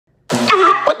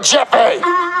But Jeffy!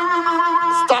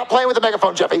 Stop playing with the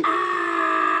megaphone, Jeffy.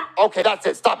 Okay, that's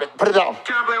it. Stop it. Put it down.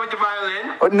 Can I play with the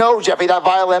violin? No, Jeffy, that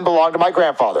violin belonged to my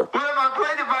grandfather. Well, if I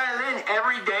play the violin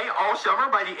every day, all summer,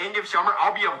 by the end of summer,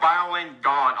 I'll be a violin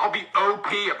god. I'll be OP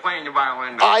at playing the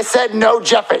violin. I said no,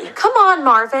 Jeffy. Come on,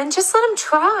 Marvin. Just let him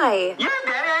try. Yeah,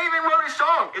 Daddy, I even wrote a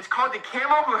song. It's called The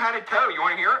Camel Who Had a Toe. You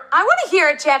want to hear it? I want to hear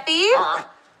it, Jeffy.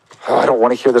 I don't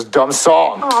want to hear this dumb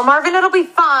song. Oh, Marvin, it'll be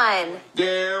fun.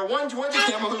 There once was a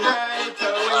camel who had a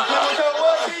toe, and camel toe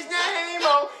was his name.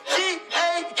 Oh,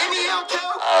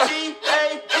 C-A-M-E-L-toe,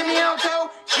 C-A-M-E-L-toe,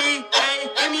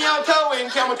 C-A-M-E-L-toe,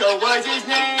 and camel toe was his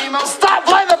name. Oh, Stop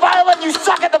playing the violin! You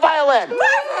suck at the violin!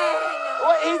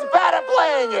 Well, he's bad at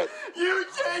playing it. you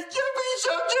said Jeffy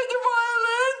sucks at the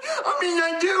violin? I mean,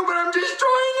 I do, but I'm just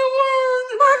trying to learn.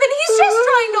 Marvin, he's just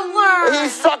trying to learn. He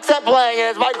sucks at playing it.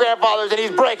 It's my grandfather's, and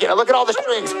he's breaking it. Look at all the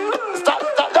strings. Stop,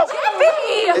 no.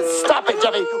 Jeffy! Stop it,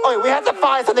 Jeffy. Okay, we have to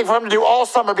find something for him to do all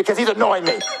summer because he's annoying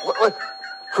me.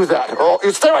 Who's that? Oh,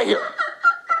 you stay right here.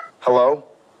 Hello?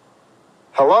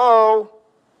 Hello?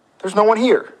 There's no one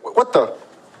here. What the?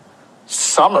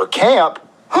 Summer camp?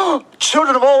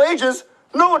 Children of all ages?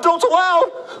 No adults allowed?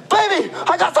 Baby,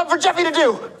 I got something for Jeffy to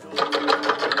do.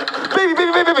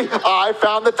 Baby. I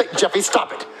found the thing. Jeffy,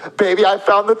 stop it. Baby, I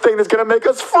found the thing that's going to make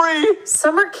us free.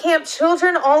 Summer camp,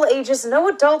 children, all ages, no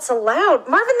adults allowed.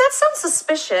 Marvin, that sounds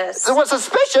suspicious. What's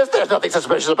suspicious? There's nothing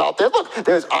suspicious about this. Look,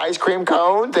 there's ice cream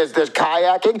cones, there's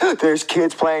kayaking, there's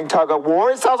kids playing tug of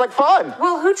war. It sounds like fun.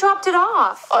 Well, who dropped it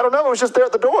off? I don't know. It was just there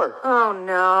at the door. Oh,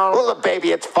 no. Well, look,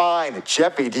 baby, it's fine.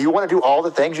 Jeffy, do you want to do all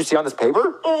the things you see on this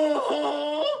paper?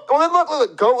 Well, then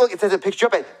look, go look. It says it picks you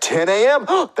up at 10 a.m.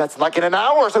 That's like in an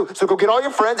hour. So go get all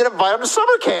your friends and invite them to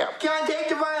summer camp. Can I take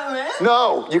the violin?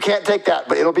 No, you can't take that,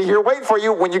 but it'll be here waiting for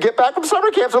you when you get back from summer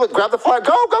camp. So look, grab the flag.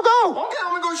 Go. Okay,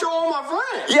 I'm gonna go show all my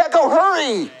friends. Yeah, go,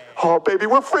 hurry. Oh, baby,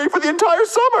 we're free for the entire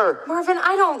summer. Marvin,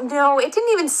 I don't know. It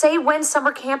didn't even say when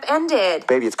summer camp ended.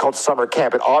 Baby, it's called summer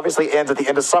camp. It obviously ends at the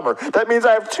end of summer. That means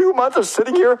I have 2 months of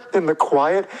sitting here in the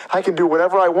quiet. I can do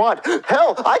whatever I want.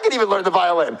 Hell, I can even learn the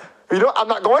violin. You know, I'm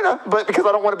not going to, but because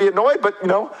I don't want to be annoyed, but, you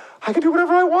know, I can do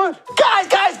whatever I want. Guys!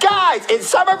 It's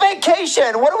summer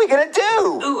vacation. What are we going to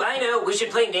do? Ooh, I know. We should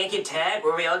play naked tag,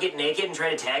 where we all get naked and try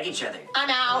to tag each other. I'm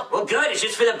out. Well, good. It's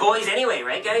just for the boys anyway,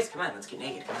 right, guys? Come on, let's get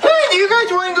naked. Come on. Hey, do you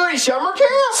guys want to go to summer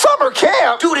camp? Summer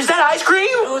camp? Dude, is that ice cream?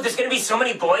 Ooh, there's gonna be so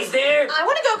many boys there. I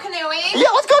want to go canoeing.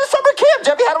 Yeah, let's go to summer camp.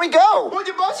 Jeffy, how do we go? Well,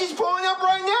 the bus is pulling up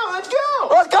right now. Let's go.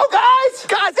 Let's go, guys.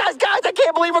 Guys, I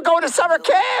can't believe we're going to summer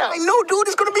camp. I know, dude.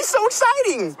 It's going to be so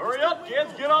exciting. Hurry up,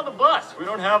 kids, get on the bus. We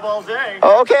don't have all day.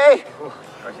 Okay.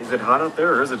 Is it hot out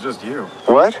there, or is it just you?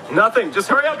 What? Nothing. Just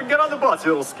hurry up and get on the bus,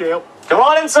 you little scamp. Come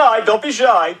on inside. Don't be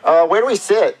shy. Where do we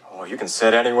sit? Oh, you can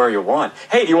sit anywhere you want.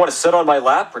 Hey, do you want to sit on my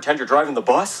lap? Pretend you're driving the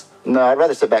bus? No, I'd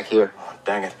rather sit back here. Oh,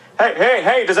 dang it.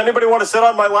 Hey, does anybody want to sit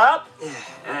on my lap?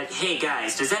 Hey,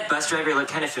 guys, does that bus driver look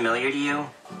kind of familiar to you?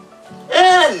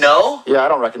 No. Yeah, I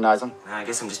don't recognize him. I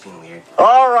guess I'm just being weird.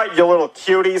 All right, you little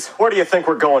cuties. Where do you think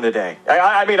we're going today?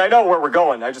 I mean, I know where we're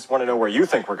going. I just want to know where you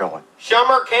think we're going.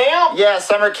 Summer camp? Yeah,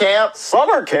 summer camp.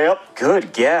 Summer camp?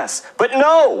 Good guess. But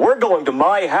no, we're going to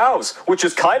my house, which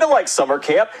is kind of like summer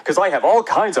camp because I have all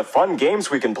kinds of fun games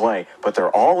we can play, but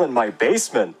they're all in my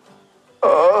basement.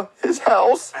 His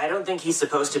house. I don't think he's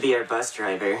supposed to be our bus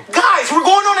driver. Guys, we're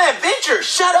going on an adventure.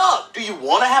 Shut up. Do you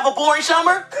want to have a boring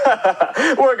summer?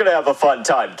 We're going to have a fun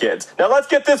time, kids. Now let's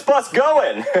get this bus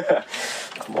going.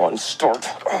 Come on, start.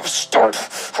 Oh, start.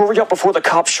 Hurry up before the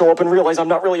cops show up and realize I'm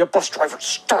not really a bus driver.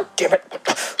 Start, damn it.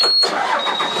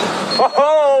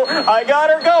 Oh, I got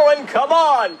her going. Come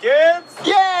on, kids.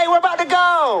 Yay, we're about to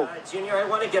go. Junior, I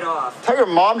want to get off. Tell your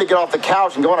mom to get off the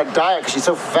couch and go on a diet because she's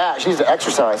so fat. She needs to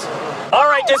exercise. All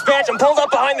right, dispatch, I'm pulled up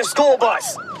behind the school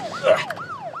bus.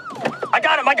 I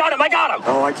got him.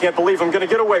 Oh, I can't believe I'm going to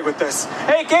get away with this.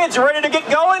 Hey, kids, you ready to get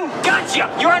going?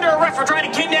 Gotcha! You're under arrest for trying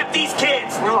to kidnap these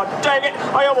kids! Oh, dang it.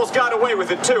 I almost got away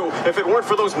with it, too, if it weren't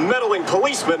for those meddling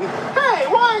policemen. Hey,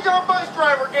 why is our bus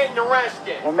driver getting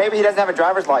arrested? Well, maybe he doesn't have a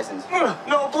driver's license.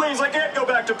 No, please, I can't go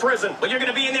back to prison. Well, you're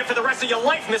gonna be in there for the rest of your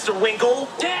life, Mr. Winkle.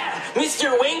 Yeah,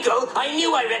 Mr. Winkle. I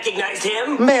knew I recognized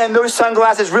him. Man, those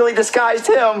sunglasses really disguised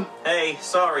him. Hey,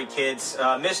 sorry, kids.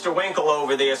 Mr. Winkle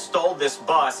over there stole this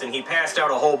bus, and he passed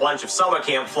out a whole bunch of summer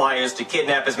camp flyers to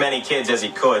kidnap as many kids as he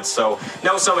could. So,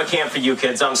 no summer camp for you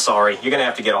kids. I'm sorry. You're gonna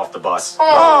have to get off the bus.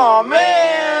 Oh,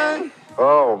 man.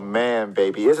 Oh, man,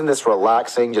 baby. Isn't this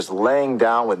relaxing, just laying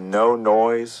down with no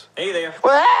noise? Hey there.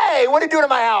 Well, hey, what are you doing in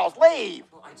my house? Leave.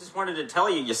 I Just wanted to tell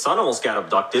you, your son almost got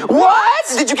abducted. What?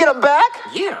 Did you get him back?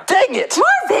 Yeah. Dang it!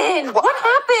 Marvin, what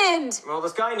happened? Well,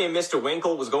 this guy named Mr.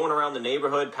 Winkle was going around the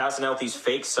neighborhood passing out these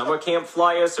fake summer camp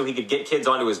flyers so he could get kids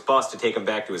onto his bus to take them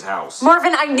back to his house.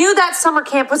 Marvin, I knew that summer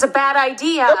camp was a bad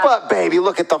idea. But, baby,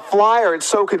 look at the flyer. It's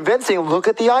so convincing. Look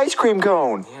at the ice cream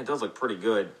cone. Yeah, it does look pretty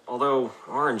good. Although,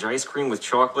 orange ice cream with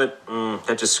chocolate,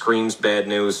 that just screams bad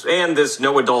news. And this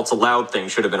no adults allowed thing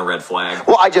should have been a red flag.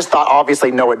 Well, I just thought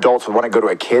obviously no adults would want to go to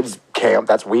a kid's camp.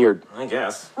 That's weird. I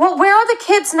guess. Well, where are the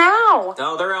kids now?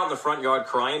 No, they're out in the front yard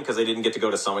crying because they didn't get to go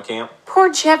to summer camp.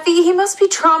 Poor Jeffy, he must be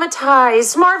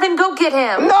traumatized. Marvin, go get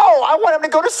him. No, I want him to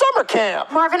go to summer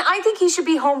camp. Marvin, I think he should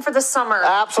be home for the summer.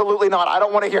 Absolutely not. I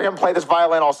don't want to hear him play this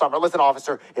violin all summer. Listen,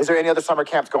 officer, is there any other summer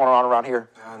camps going on around here?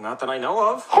 Not that I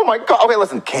know of. Oh, my God. Okay,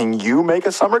 listen, can you make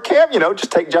a summer camp? You know,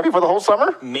 just take Jeffy for the whole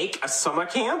summer? Make a summer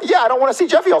camp? Yeah, I don't want to see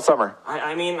Jeffy all summer.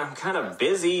 I mean, I'm kind of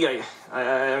busy.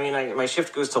 My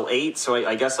shift goes till 8, so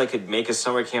I guess I could make a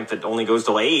summer camp that only goes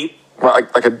till 8. Well,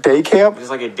 like a day camp? Just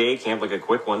like a day camp, like a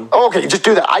quick one. Oh, okay, just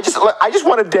do that. I just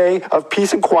want a day of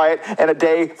peace and quiet and a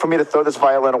day for me to throw this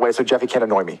violin away so Jeffy can't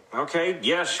annoy me. Okay,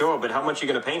 yeah, sure, but how much are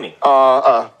you going to pay me?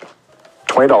 $20.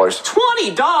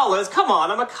 $20? Come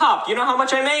on, I'm a cop. You know how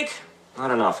much I make?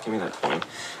 Not enough. Give me that 20.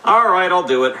 All right, I'll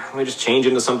do it. Let me just change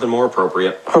into something more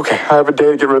appropriate. Okay, I have a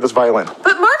day to get rid of this violin. But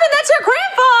Marvin, that's your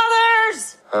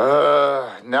grandfather's!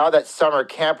 Now that summer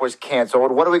camp was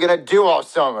canceled, what are we gonna do all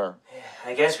summer?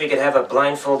 I guess we could have a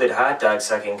blindfolded hot dog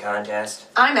sucking contest.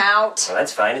 I'm out. Well,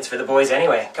 that's fine. It's for the boys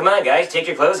anyway. Come on, guys. Take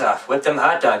your clothes off. Whip them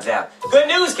hot dogs out. Good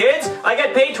news, kids! I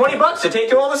got paid $20 to take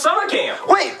you all to summer camp.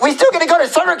 Wait, we still gonna go to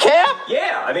summer camp?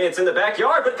 Yeah, I mean, it's in the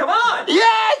backyard, but come on!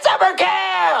 Yeah, summer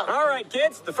camp! All right,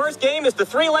 kids, the first game is the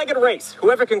three-legged race.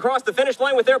 Whoever can cross the finish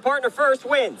line with their partner first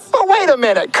wins. But wait a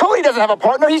minute, Cody doesn't have a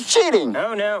partner, he's cheating.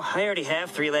 Oh, no. I already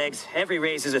have 3 legs. Every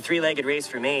race is a 3-legged race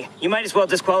for me. You might as well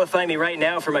disqualify me right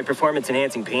now for my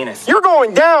performance-enhancing penis. You're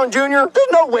going down, Junior.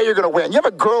 There's no way you're gonna win. You have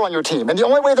a girl on your team, and the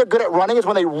only way they're good at running is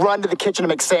when they run to the kitchen to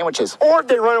make sandwiches. Or if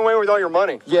they run away with all your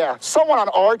money. Yeah, someone on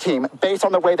our team, based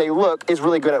on the way they look, is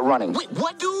really good at running. Wait,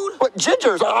 what, dude? But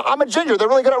gingers, I'm a ginger, they're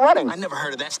really good at running. I never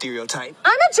heard of that stereotype.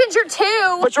 I'm a ginger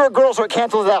too. But you're a girl, so it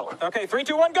cancels out. Okay, 3,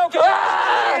 2, 1, go, kids!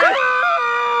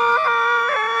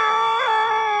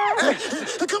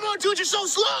 Come on, dude, you're so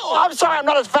slow. I'm sorry, I'm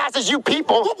not as fast as you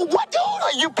people. What,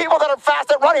 dude? You people that are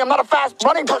fast at running, I'm not a fast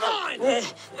running person. Come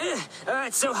on.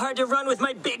 It's so hard to run with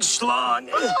my big schlong.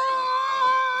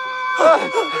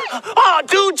 Oh,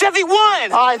 dude, Jeffy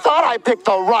won. I thought I picked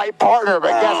the right partner, but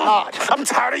guess not. I'm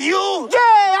tired of you. Yay,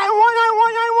 I won!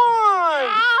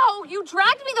 Ow, you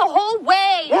dragged me the whole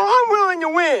way. Well, I'm willing to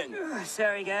win.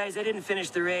 Sorry, guys. I didn't finish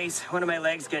the race. One of my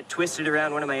legs got twisted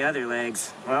around one of my other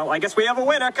legs. Well, I guess we have a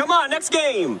winner. Come on, next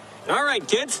game. All right,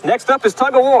 kids. Next up is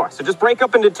tug of war. So just break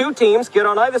up into 2 teams, get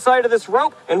on either side of this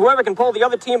rope, and whoever can pull the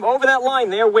other team over that line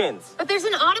there wins. But there's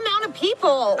an odd amount of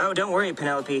people. Oh, don't worry,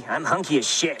 Penelope. I'm hunky as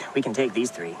shit. We can take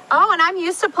these 3. Oh, and I'm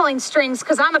used to pulling strings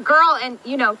because I'm a girl and,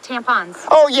 tampons.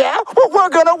 Oh, yeah? Well, we're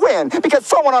gonna win because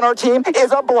someone on our team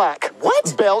is a black.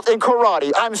 What? Belt in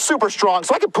karate. I'm super strong,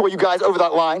 so I can pull you guys over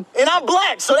that line. And I'm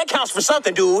black, so that counts for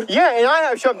something, dude. Yeah, and I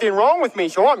have something wrong with me,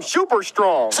 so I'm super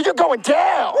strong. So you're going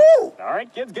down. Woo. All right,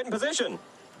 kids, get in position.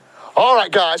 All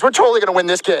right, guys, we're totally gonna win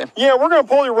this game. Yeah, we're gonna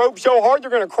pull your rope so hard they're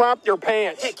gonna crop your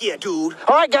pants. Heck yeah, dude.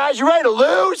 All right, guys, you ready to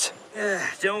lose?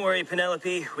 Don't worry,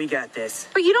 Penelope. We got this.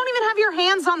 But you don't even have your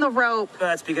hands on the rope.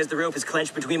 That's because the rope is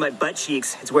clenched between my butt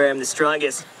cheeks. It's where I'm the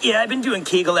strongest. Yeah, I've been doing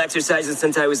Kegel exercises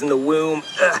since I was in the womb.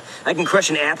 I can crush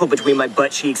an apple between my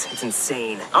butt cheeks. It's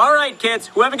insane. All right, kids,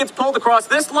 whoever gets pulled across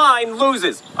this line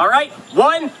loses. All right,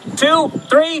 1, 2,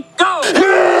 3, go!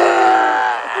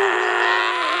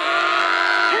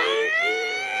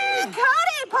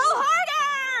 Cody, pull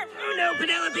harder! Oh no,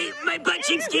 Penelope, my butt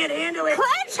cheeks can't handle it.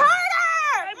 Clench harder!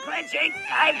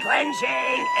 I'm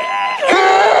clenching.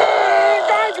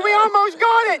 Guys, we almost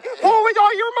got it. Pull with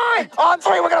all your might. On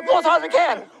 3, we're gonna pull as hard as we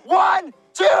can. 1,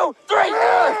 2, 3.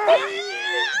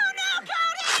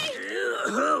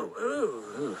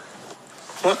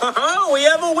 We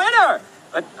have a winner!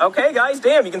 Okay, guys,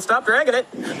 damn, you can stop dragging it.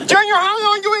 Junior, how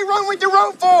long do we run with the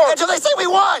rope for? Until they say we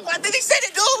won. I think they said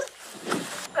it, dude.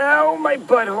 Ow, my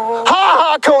butthole. Ha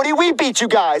ha, Cody, we beat you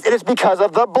guys. It is because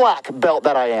of the black belt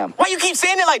that I am. Why you keep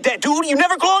saying it like that, dude? You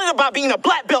never gloated about being a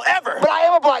black belt ever. But I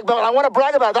am a black belt, and I want to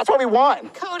brag about it. That's why we won.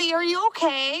 Cody, are you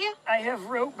okay? I have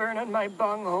rope burn on my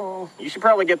bunghole. You should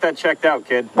probably get that checked out,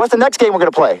 kid. What's the next game we're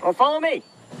gonna play? Well, follow me.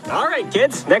 All right,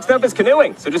 kids. Next up is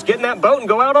canoeing. So just get in that boat and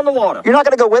go out on the water. You're not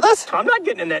going to go with us? I'm not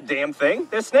getting in that damn thing.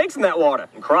 There's snakes in that water.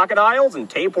 And crocodiles and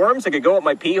tapeworms that could go up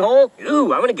my pee hole.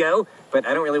 Ooh, I want to go, but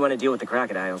I don't really want to deal with the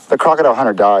crocodiles. The crocodile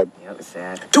hunter died. Yeah, it was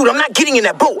sad. Dude, I'm not getting in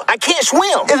that boat. I can't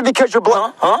swim. Is it because you're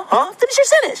Finish your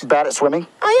sentence. bad at swimming?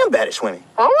 I am bad at swimming.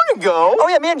 I want to go. Oh,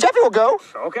 yeah, me and Jeffy will go.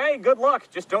 Okay, good luck.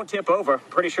 Just don't tip over.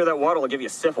 Pretty sure that water will give you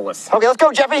syphilis. Okay, let's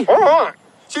go, Jeffy. All right.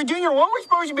 So, Junior, what are we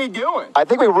supposed to be doing? I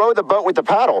think we rowed the boat with the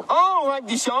paddle. Oh, like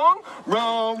the song?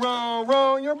 Row, row,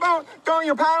 row your boat, throw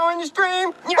your paddle in the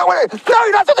stream. No,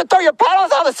 you're not supposed to throw your paddle.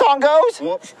 That's how the song goes.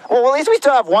 Whoops. Well, at least we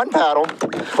still have one paddle.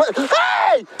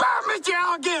 Hey! Mr.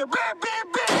 Alligator!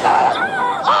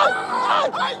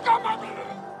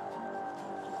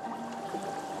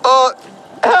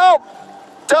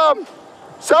 Help!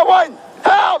 Someone!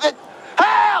 Help!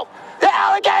 Help! The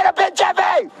alligator bit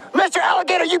Jeffy! Mr.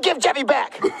 Alligator, you give Jeffy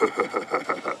back!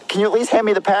 Can you at least hand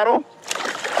me the paddle?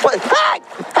 What? Hey!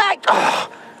 Hey!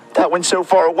 Oh, that went so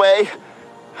far away.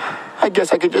 I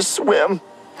guess I could just swim.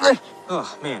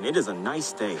 Oh, man, it is a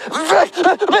nice day.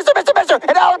 Mister!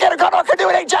 An alligator got on a canoe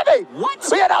and ate Jeffy! What?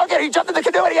 We had an alligator, he jumped in the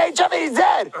canoe and he ate Jeffy, he's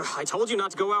dead! I told you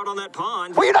not to go out on that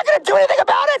pond. Well, you're not gonna do anything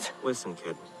about it? Listen,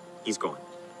 kid, he's gone.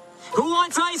 Who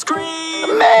wants ice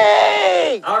cream?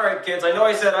 Me! All right, kids, I know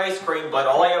I said ice cream, but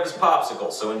all I have is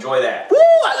popsicles, so enjoy that. Woo,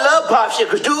 I love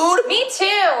popsicles, dude. Me too.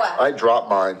 I dropped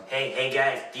mine. Hey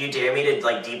guys, do you dare me to,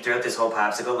 like, deep throat this whole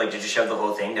popsicle? Like, did you shove the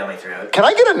whole thing down my throat? Can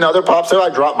I get another popsicle? I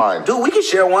dropped mine. Dude, we can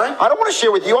share one. I don't want to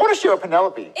share with you. I want to share with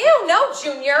Penelope. Ew, no,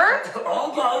 Junior.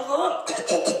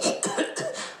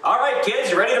 All right, kids,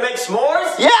 you ready to make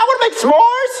s'mores? Yeah, I want to make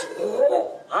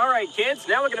s'mores. All right, kids.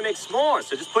 Now we're going to make s'mores.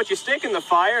 So just put your stick in the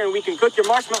fire and we can cook your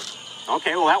marshmallow.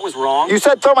 Okay, well, that was wrong. You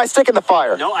said throw my stick in the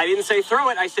fire. No, I didn't say throw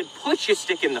it. I said put your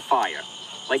stick in the fire.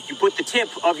 Like you put the tip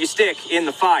of your stick in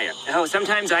the fire. Oh,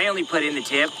 sometimes I only put in the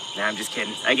tip. Nah, I'm just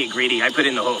kidding. I get greedy. I put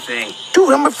in the whole thing.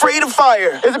 Dude, I'm afraid of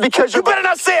fire. Is it because You better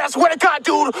not say it, I swear to God,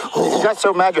 dude. You got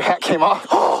so mad your hat came off?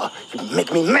 Oh, you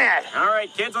make me mad. All right,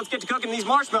 kids, let's get to cooking these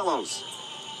marshmallows.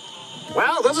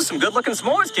 Wow, those are some good-looking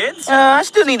s'mores, kids. I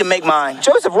still need to make mine.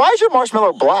 Joseph, why is your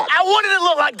marshmallow black? I wanted it to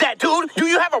look like that, dude. Do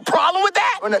you have a problem with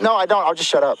that? No, I don't. I'll just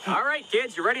shut up. All right,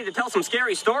 kids, you ready to tell some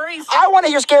scary stories? I want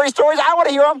to hear scary stories. I want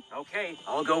to hear them. Okay,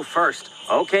 I'll go first.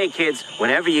 Okay, kids,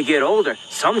 whenever you get older,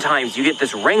 sometimes you get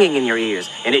this ringing in your ears,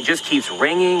 and it just keeps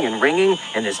ringing and ringing,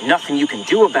 and there's nothing you can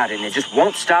do about it, and it just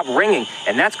won't stop ringing,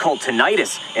 and that's called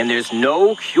tinnitus, and there's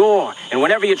no cure. And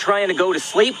whenever you're trying to go to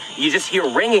sleep, you just hear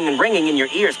ringing and ringing in your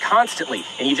ears constantly,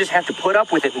 and you just have to put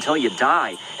up with it until you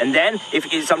die. And then,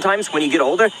 sometimes when you get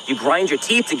older, you grind your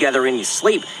teeth together in your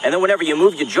sleep, and then whenever you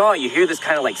move your jaw, you hear this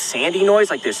kind of like sandy noise,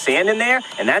 like there's sand in there,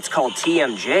 and that's called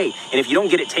TMJ. And if you don't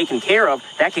get it taken care of,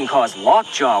 that can cause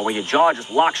lockjaw, where your jaw just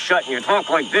locks shut and you talk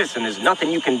like this, and there's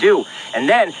nothing you can do. And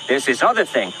then there's this other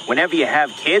thing. Whenever you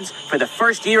have kids, for the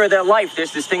first year of their life,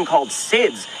 there's this thing called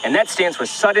SIDS, and that stands for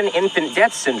Sudden Infant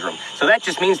Death Syndrome. So that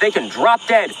just means they can drop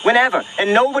dead whenever,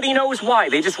 and nobody knows why.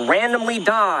 They just randomly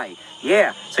die.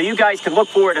 Yeah, so you guys can look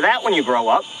forward to that when you grow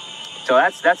up. So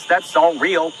that's all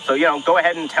real. So, go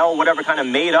ahead and tell whatever kind of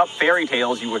made-up fairy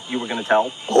tales you were going to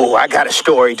tell. Oh, I got a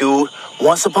story, dude.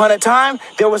 Once upon a time,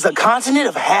 there was a continent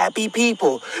of happy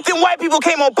people. Then white people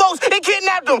came on boats and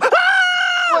kidnapped them. Ah!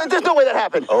 Well, there's no way that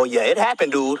happened. Oh, yeah, it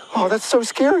happened, dude. Oh, that's so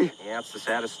scary. Yeah, it's the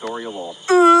saddest story of all.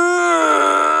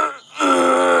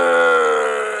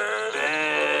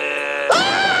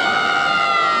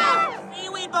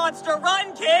 Seaweed monster,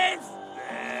 run, kids!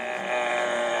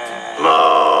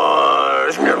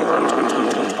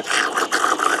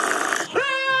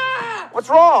 What's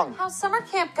wrong? How's summer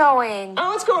camp going?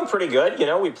 Oh, it's going pretty good.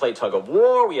 We played tug of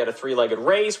war, we had a 3-legged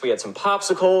race, we had some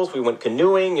popsicles, we went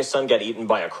canoeing, your son got eaten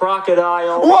by a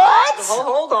crocodile. What?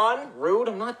 Hold on. Rude,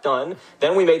 I'm not done.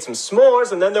 Then we made some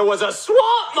s'mores, and then there was a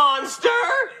swamp monster!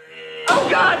 Oh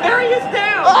God, there he is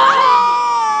now!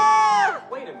 Ah!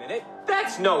 Wait a minute.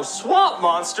 That's no swamp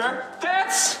monster.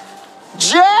 That's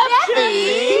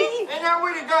Jeffy! And I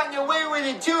would have gotten away with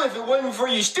it too if it wasn't for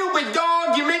you stupid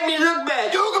dog. You make me look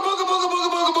bad. Ooga booga booga booga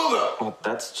booga booga. Well,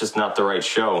 that's just not the right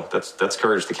show. That's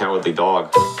Courage the Cowardly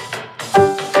Dog.